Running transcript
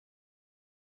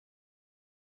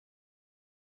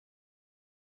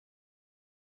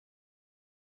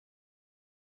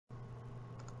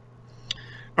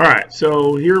All right,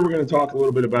 so here we're going to talk a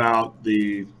little bit about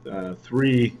the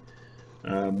three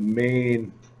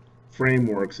main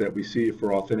frameworks that we see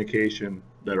for authentication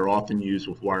that are often used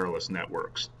with wireless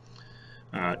networks.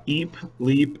 EAP,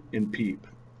 LEAP, and PEAP.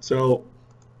 So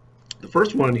the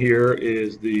first one here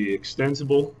is the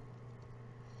extensible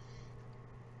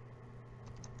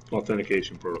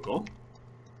authentication protocol.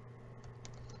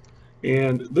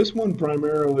 And this one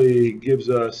primarily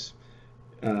gives us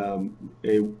a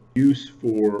use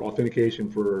for authentication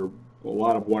for a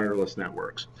lot of wireless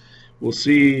networks. We'll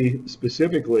see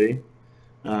specifically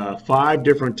 5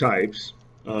 different types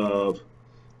of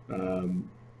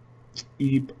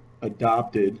EAP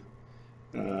adopted.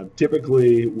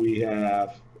 Typically we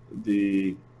have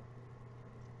the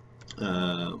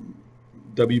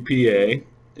WPA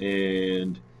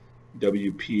and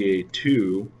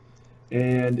WPA2,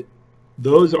 and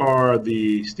those are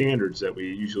the standards that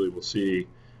we usually will see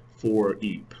for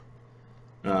EAP.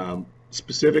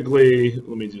 Specifically,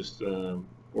 let me just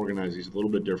organize these a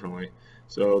little bit differently.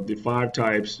 So the 5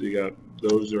 types, you got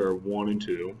those are 1 and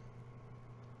 2.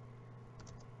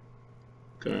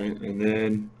 Okay,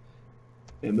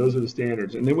 and those are the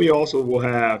standards. And then we also will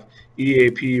have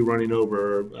EAP running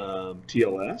over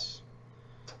TLS.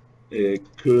 It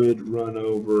could run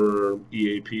over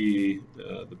EAP,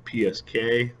 the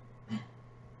PSK,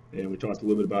 and we talked a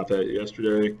little bit about that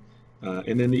yesterday.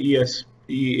 And then the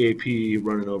EAP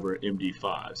running over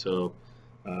MD5. So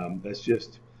that's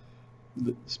just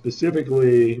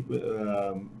specifically,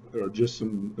 or just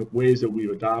some ways that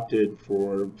we've adopted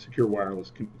for secure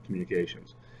wireless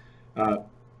communications.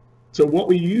 So what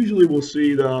we usually will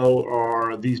see, though,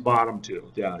 are these bottom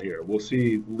 2 down here. We'll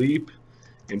see LEAP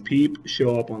and PEAP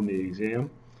show up on the exam,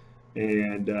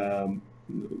 and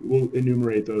we'll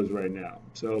enumerate those right now.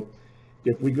 So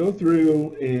if we go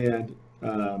through and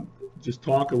just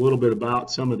talk a little bit about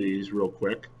some of these real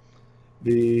quick,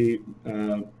 just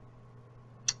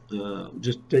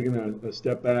taking a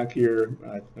step back here,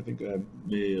 I think I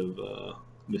may have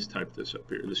mistyped this up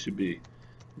here. This should be,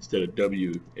 instead of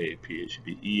WAP, it should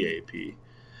be EAP.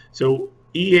 So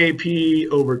EAP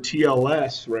over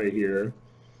TLS right here,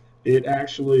 it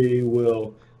actually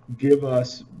will give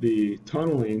us the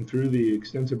tunneling through the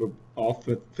extensive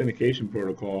authentication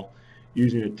protocol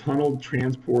using a tunneled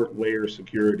transport layer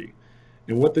security.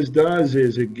 And what this does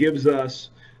is it gives us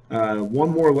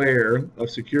one more layer of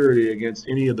security against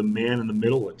any of the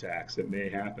man-in-the-middle attacks that may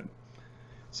happen.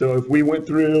 So if we went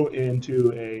through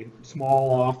into a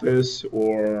small office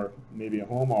or maybe a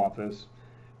home office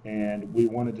and we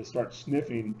wanted to start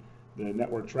sniffing the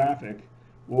network traffic,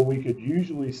 what we could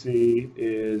usually see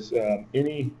is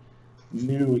any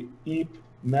new EAP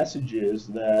messages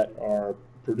that are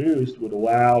produced would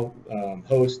allow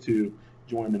hosts to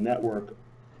join the network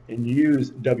and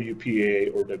use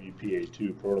WPA or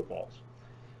WPA2 protocols.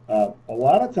 A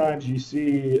lot of times you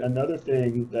see another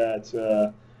thing that's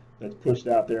pushed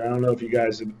out there. I don't know if you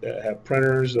guys have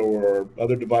printers or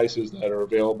other devices that are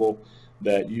available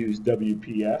that use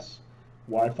WPS,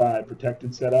 Wi-Fi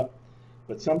protected setup,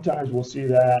 but sometimes we'll see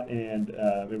that, and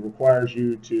it requires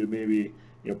you to maybe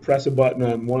press a button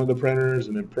on one of the printers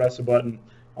and then press a button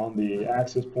on the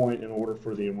access point in order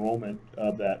for the enrollment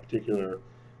of that particular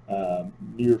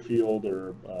near field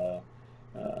or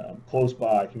close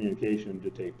by communication to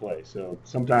take place. So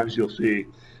sometimes you'll see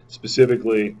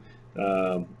specifically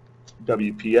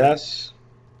WPS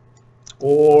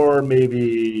or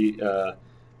maybe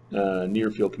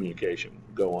near field communication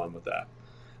go on with that.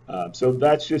 So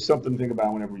that's just something to think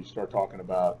about whenever you start talking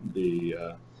about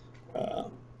the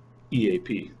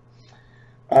EAP.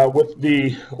 With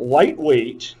the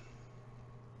lightweight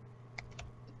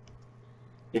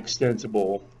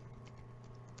extensible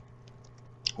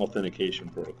authentication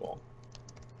protocol,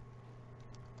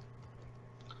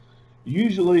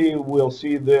 usually we'll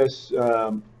see this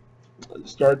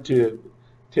start to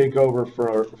take over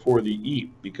for the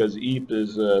EAP, because EAP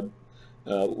is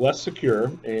less secure,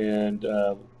 and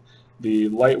the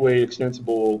lightweight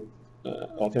extensible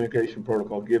authentication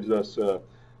protocol gives us a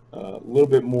little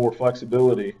bit more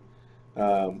flexibility,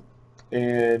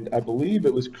 and I believe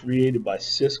it was created by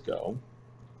Cisco,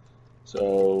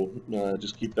 so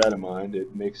just keep that in mind.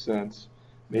 It makes sense.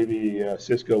 Maybe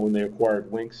Cisco, when they acquired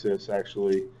Linksys,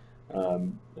 actually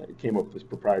came up with this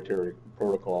proprietary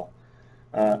protocol.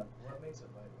 What makes it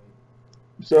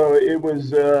lightweight? So it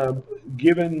was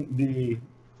given the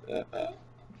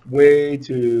way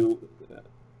to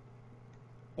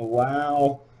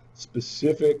allow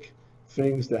specific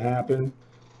things to happen,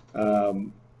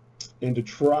 and to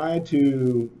try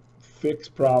to fix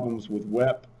problems with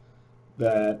WEP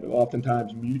that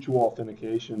oftentimes mutual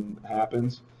authentication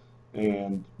happens.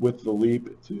 and with the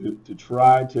LEAP to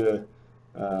try to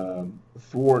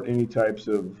thwart any types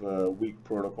of weak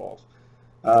protocols.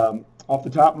 Off the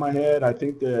top of my head, I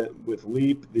think that with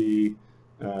LEAP,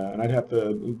 and I'd have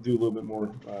to do a little bit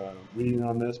more reading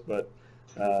on this, but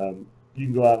you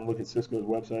can go out and look at Cisco's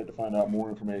website to find out more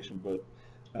information, but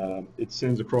it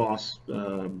sends across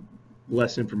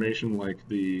less information, like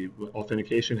the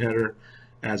authentication header,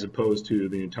 as opposed to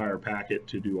the entire packet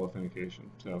to do authentication.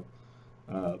 So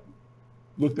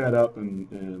look that up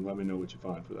and let me know what you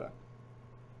find for that.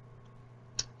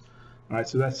 All right,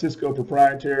 so that's Cisco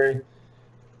proprietary.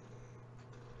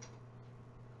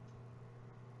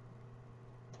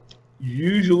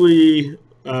 Usually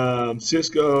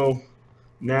Cisco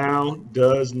now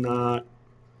does not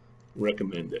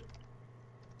recommend it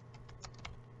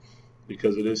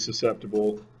because it is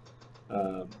susceptible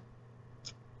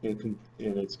and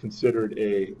it's considered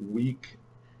a weak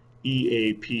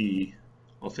EAP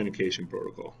authentication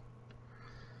protocol.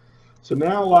 So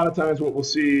now a lot of times what we'll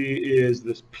see is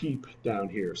this PEAP down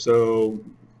here. So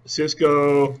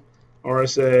Cisco,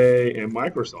 RSA, and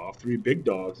Microsoft, three big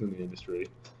dogs in the industry,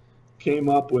 came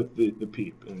up with the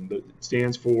PEAP, and it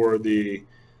stands for the,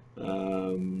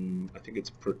 I think it's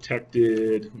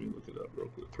protected, let me look it up real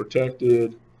quick,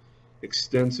 protected,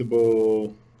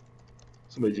 extensible,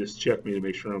 somebody just check me to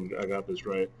make sure I got this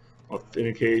right,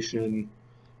 authentication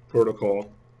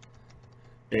protocol.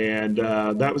 And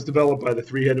that was developed by the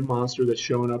three-headed monster that's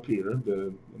showing up here,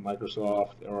 the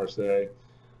Microsoft, RSA,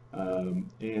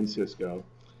 and Cisco.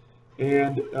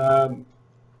 And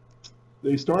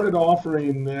they started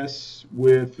offering this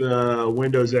with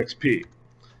Windows XP.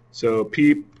 So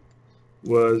PEAP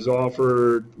was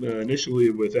offered initially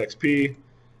with XP,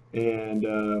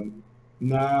 and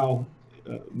now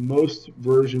most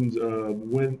versions of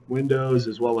Windows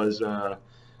as well as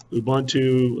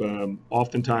Ubuntu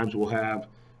oftentimes will have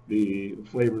the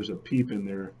flavors of PEAP in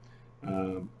there.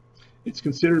 It's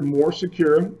considered more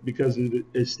secure because it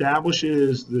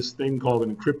establishes this thing called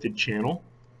an encrypted channel.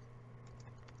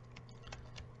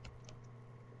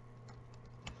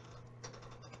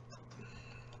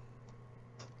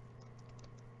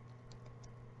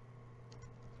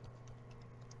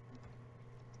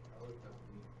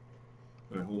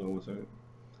 All right, hold on one second.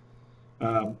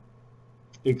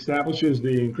 Establishes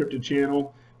the encrypted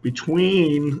channel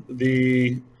between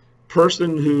the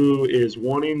person who is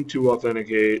wanting to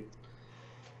authenticate,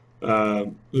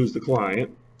 who's the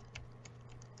client,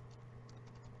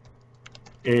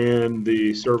 and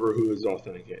the server who is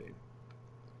authenticating.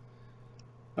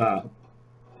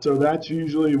 So that's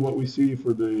usually what we see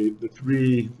for the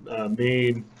three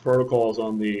main protocols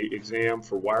on the exam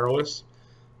for wireless.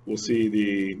 We'll see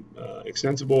the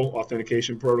extensible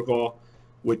authentication protocol,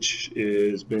 which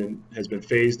has been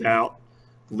phased out.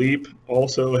 LEAP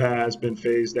also has been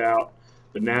phased out,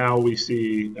 but now we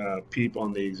see PEAP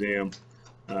on the exam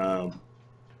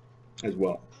as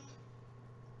well.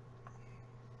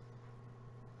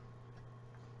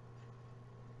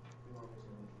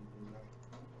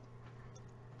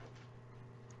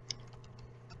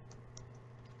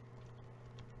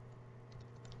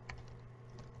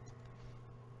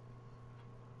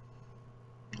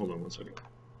 Hold on one second.